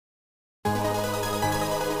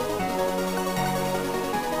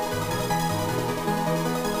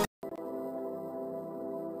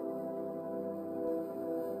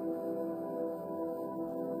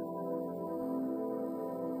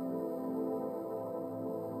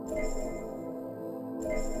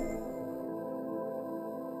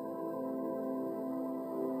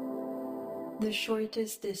The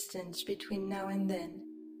shortest distance between now and then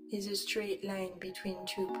is a straight line between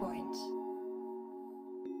 2 points.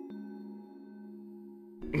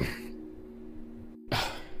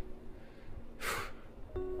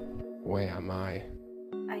 Where am I?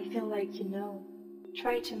 I feel like you know.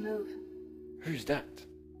 Try to move. Who's that?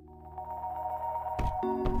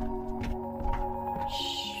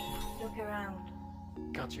 Shh. Look around.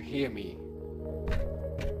 Can't you hear me?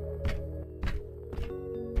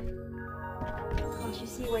 Can't you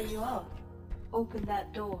see where you are? Open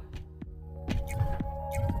that door.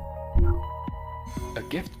 A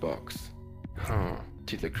gift box? Huh,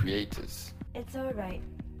 to the creators. It's alright.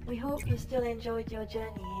 We hope you still enjoyed your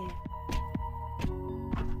journey here.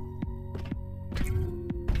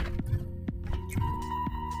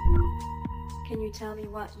 Can you tell me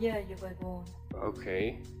what year you were born?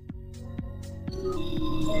 Okay.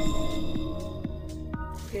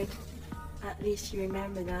 Good. At least you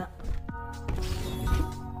remember that.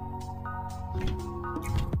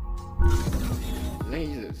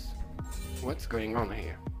 Lasers. What's going on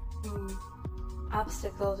here?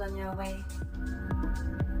 Obstacles on your way.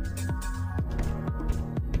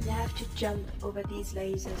 You have to jump over these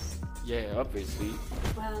lasers. Yeah, obviously.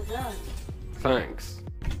 Well done. Thanks.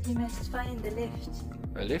 You must find the lift.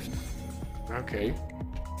 A lift? Okay.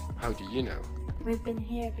 How do you know? We've been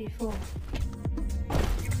here before.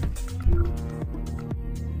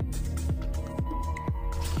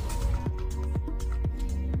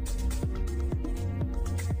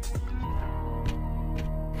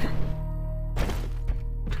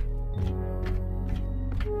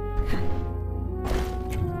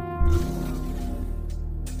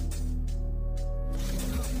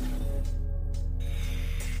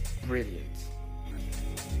 Brilliant.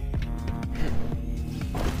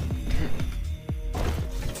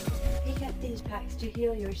 Pick up these packs to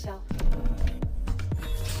heal yourself.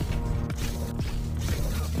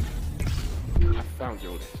 I found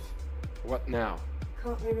your lift. What now?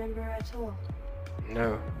 Can't remember at all.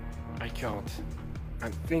 No, I can't.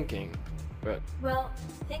 I'm thinking, but... Well,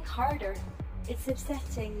 think harder. It's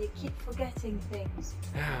upsetting, you keep forgetting things.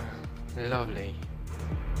 Lovely.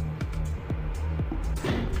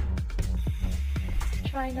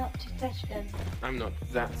 Try not to touch them. I'm not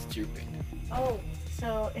that stupid. Oh,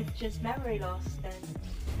 so it's just memory loss then.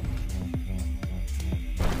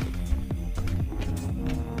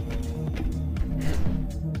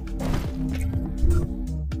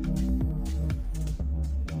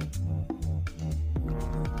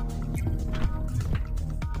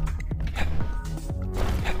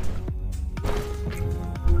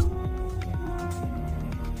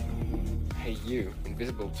 Hey you,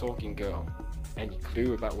 invisible talking girl. Any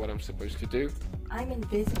clue about what I'm supposed to do? I'm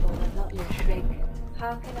invisible and not your shrink.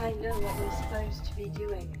 How can I know what we're supposed to be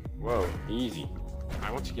doing? Whoa, easy.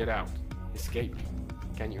 I want to get out. Escape.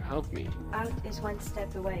 Can you help me? Out is one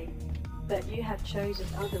step away, but you have chosen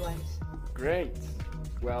otherwise. Great.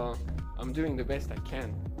 Well, I'm doing the best I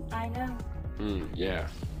can. I know. Yeah.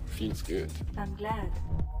 Feels good. I'm glad.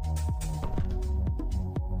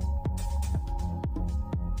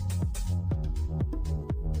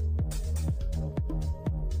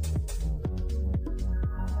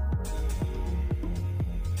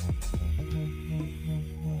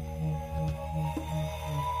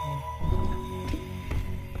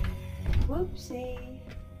 Whoopsie.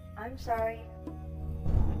 I'm sorry.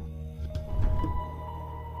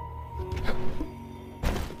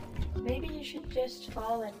 Maybe you should just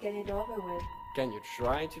fall and get it over with. Can you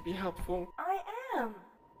try to be helpful? I am.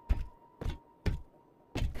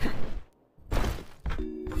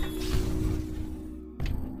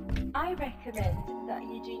 I recommend that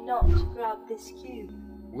you do not grab this cube.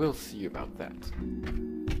 We'll see about that.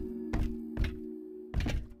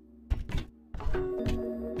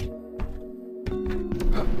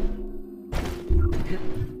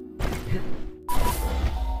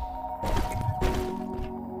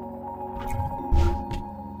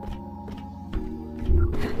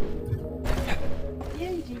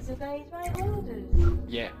 You disobeyed my orders.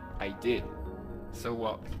 Yeah, I did. So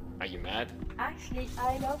what? Are you mad? Actually,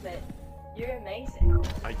 I love it. You're amazing.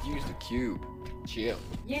 I used a cube. Chill.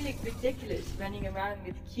 You look ridiculous running around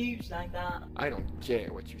with cubes like that. I don't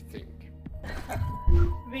care what you think.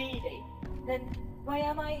 Really? Then why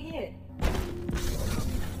am I here?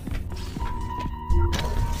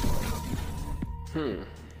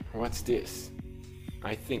 What's this?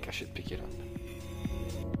 I think I should pick it up.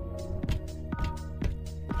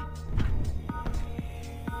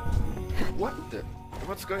 What the?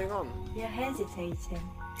 What's going on? You're hesitating.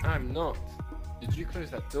 I'm not. Did you close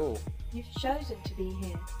that door? You've chosen to be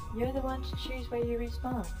here. You're the one to choose where you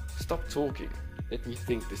respawn. Stop talking. Let me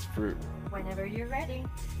think this through. Whenever you're ready.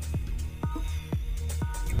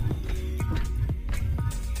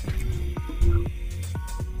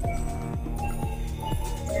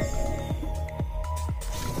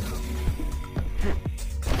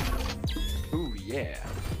 Ooh, yeah.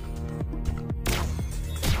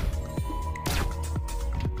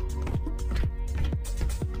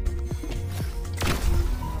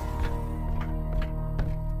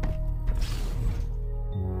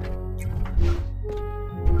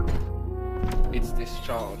 It's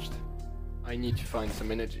discharged. I need to find some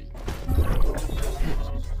energy.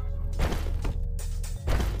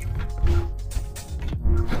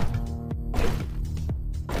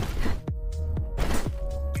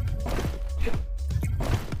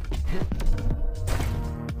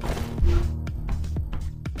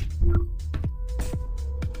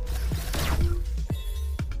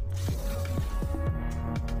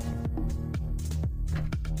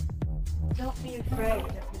 Don't be afraid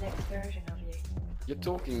of the next version of you. You're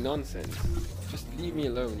talking nonsense. Just leave me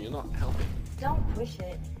alone, you're not helping. Don't push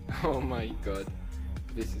it. Oh my god.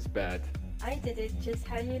 This is bad. I did it just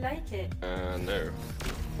how you like it. No.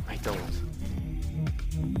 I don't.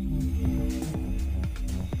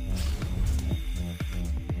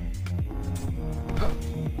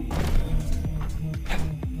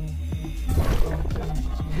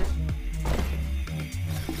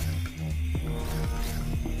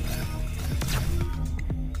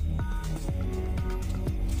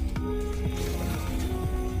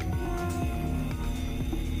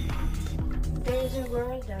 There's a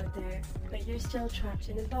world out there, but you're still trapped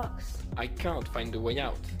in a box. I can't find a way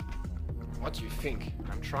out. What do you think?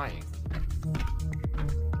 I'm trying.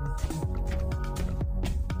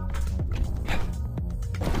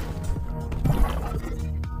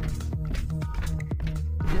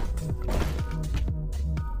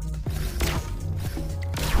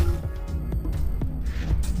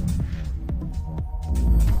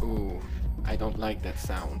 Ooh, I don't like that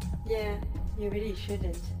sound. Yeah, you really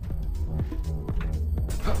shouldn't.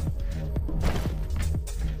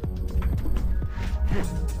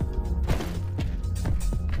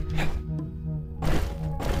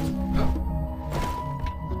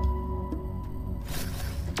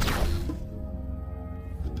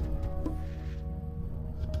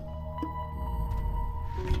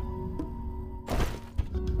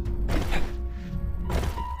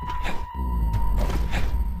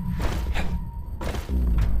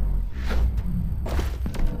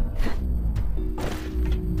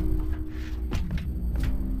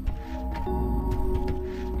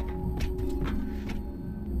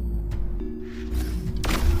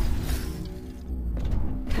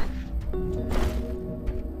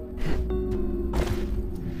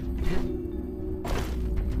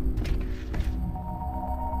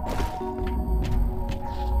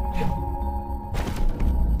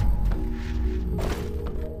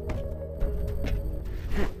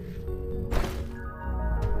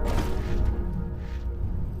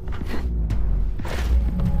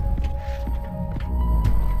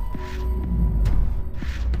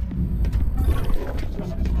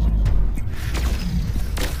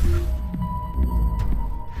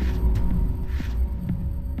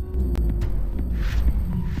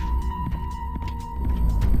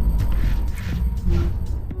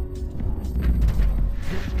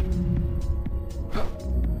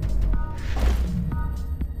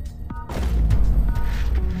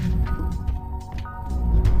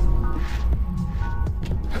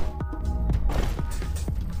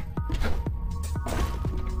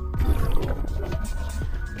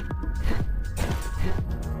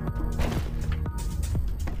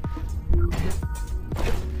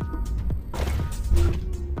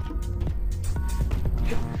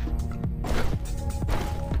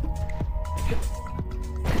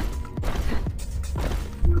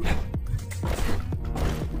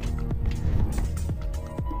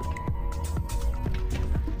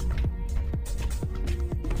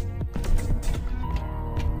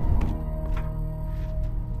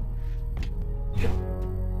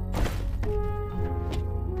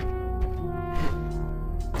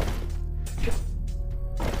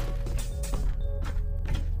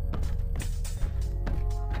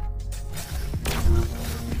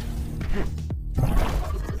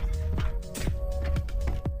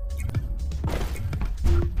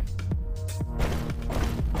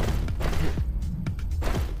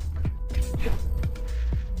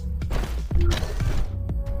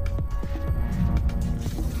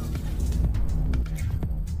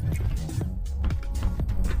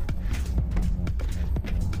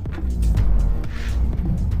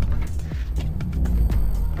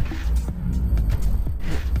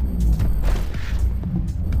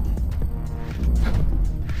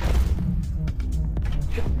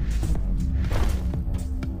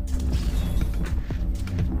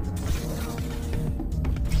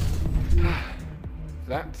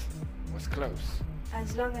 That was close.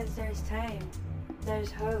 As long as there's time,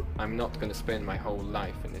 there's hope. I'm not gonna spend my whole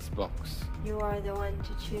life in this box. You are the one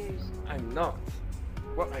to choose. I'm not.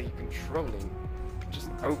 What are you controlling? Just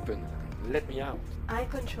open and let me out. I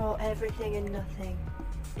control everything and nothing.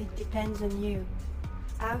 It depends on you.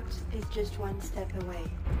 Out is just one step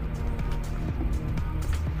away.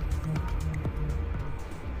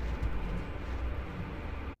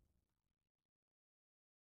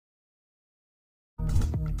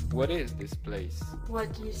 What is this place?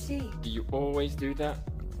 What do you see? Do you always do that?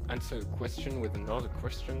 Answer a question with another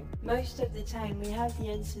question? Most of the time we have the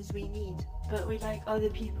answers we need, but we like other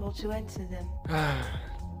people to answer them.